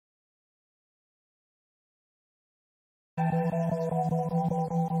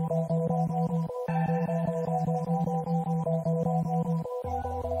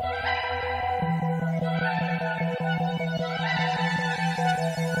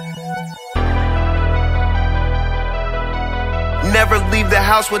Never leave the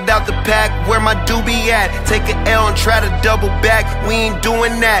house without the pack. Where my doobie at? Take an L and try to double back. We ain't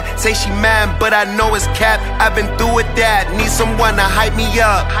doing that. Say she mad, but I know it's cap. I've been through with that. Need someone to hype me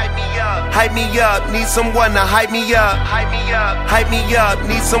up. Hype me up. Hype me up. Need someone to hype me up. Hype me up. Hype me up.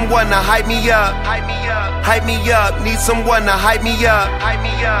 Need someone to hype me up. Hype me up. Hype me up. Need someone to hype me up. Hype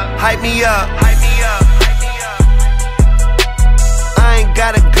me up. Hype me up. Hype me up. I ain't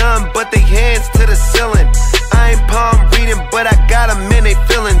got a gun, but they hands to the ceiling. I ain't palm reading, but I got them in they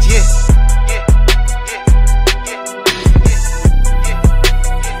feelings, yeah.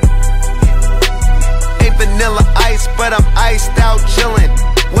 Ain't vanilla ice, but I'm iced out chillin'.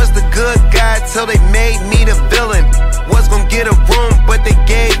 Was the good guy till they made me the villain. Was gon' get a room, but they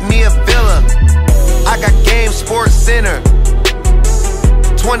gave me a villa. I got game, Sports Center.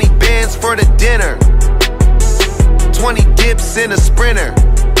 20 bands for the dinner. 20 dips in a Sprinter.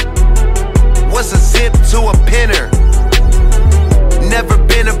 What's a zip to a pinner? Never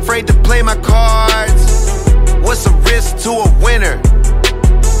been afraid to play my cards. What's a risk to a winner?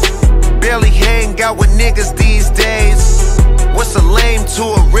 Barely hang out with niggas these days. What's a lame to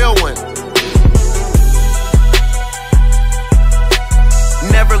a real one?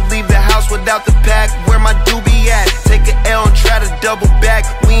 Never leave the house without the pack. Where my doobie at? Take an L and try to double back.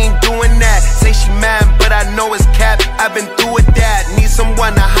 We ain't doing that. Say she mad, but I know it's cap. I've been through with that. Need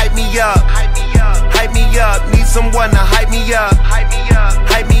someone to hype me up. Hype me up. Hype me up. Need someone to hype me up. Hype me up.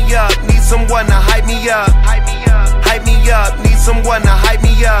 Hype me up. Need someone to hype me up. Hype me up. Hype me up. Need someone to hype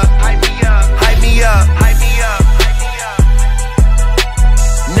me up. Hype me up. Hype me up. Hype me up.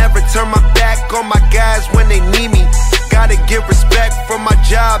 Never turn my back on my guys when they need me. Gotta give respect for my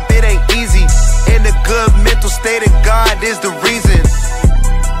job, it ain't easy. In a good mental state of God is the reason.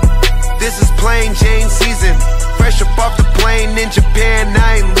 This is plain Jane season. Fresh up off the plane in Japan,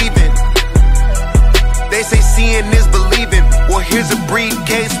 I ain't leaving. They say seeing is believing. Well, here's a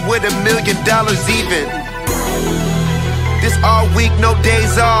briefcase with $1 million even. This all week, no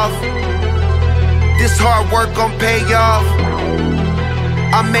days off. This hard work gon' pay off.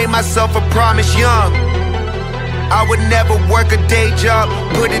 I made myself a promise young. I would never work a day job,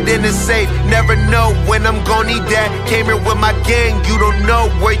 put it in the safe. Never know when I'm gon' need that. Came here with my gang, you don't know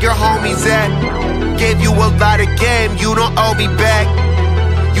where your homies at. Gave you a lot of game, you don't owe me back.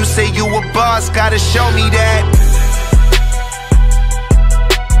 You say you a boss, gotta show me that.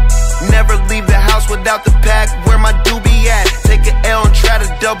 Never leave the house without the pack. Where my doobie at? Take an L and try to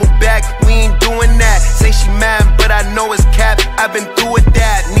double back. We ain't doing that. Say she mad, but I know it's cap. I've been through with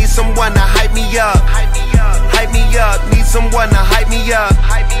that. Need someone to hype me up. Hype me up. Hype me up. Need someone to hype me up.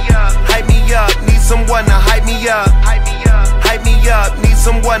 Hype me up. Hype me up. Need someone to hype me up. Hype me up. Hype me up. Need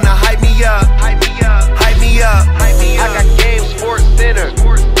someone to hype me up. Hype me up. Hype me up. Hype me up. I got game, Sports Center.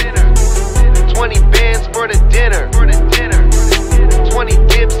 20 bands for the dinner. 20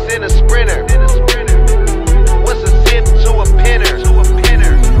 dips in a Sprinter. What's a zip to a pinner?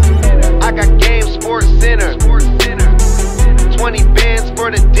 I got game, Sports Center. 20 bands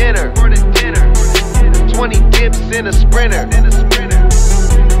for the dinner. 20 dips in a Sprinter.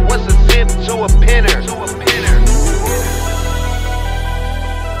 What's a zip to a pinner?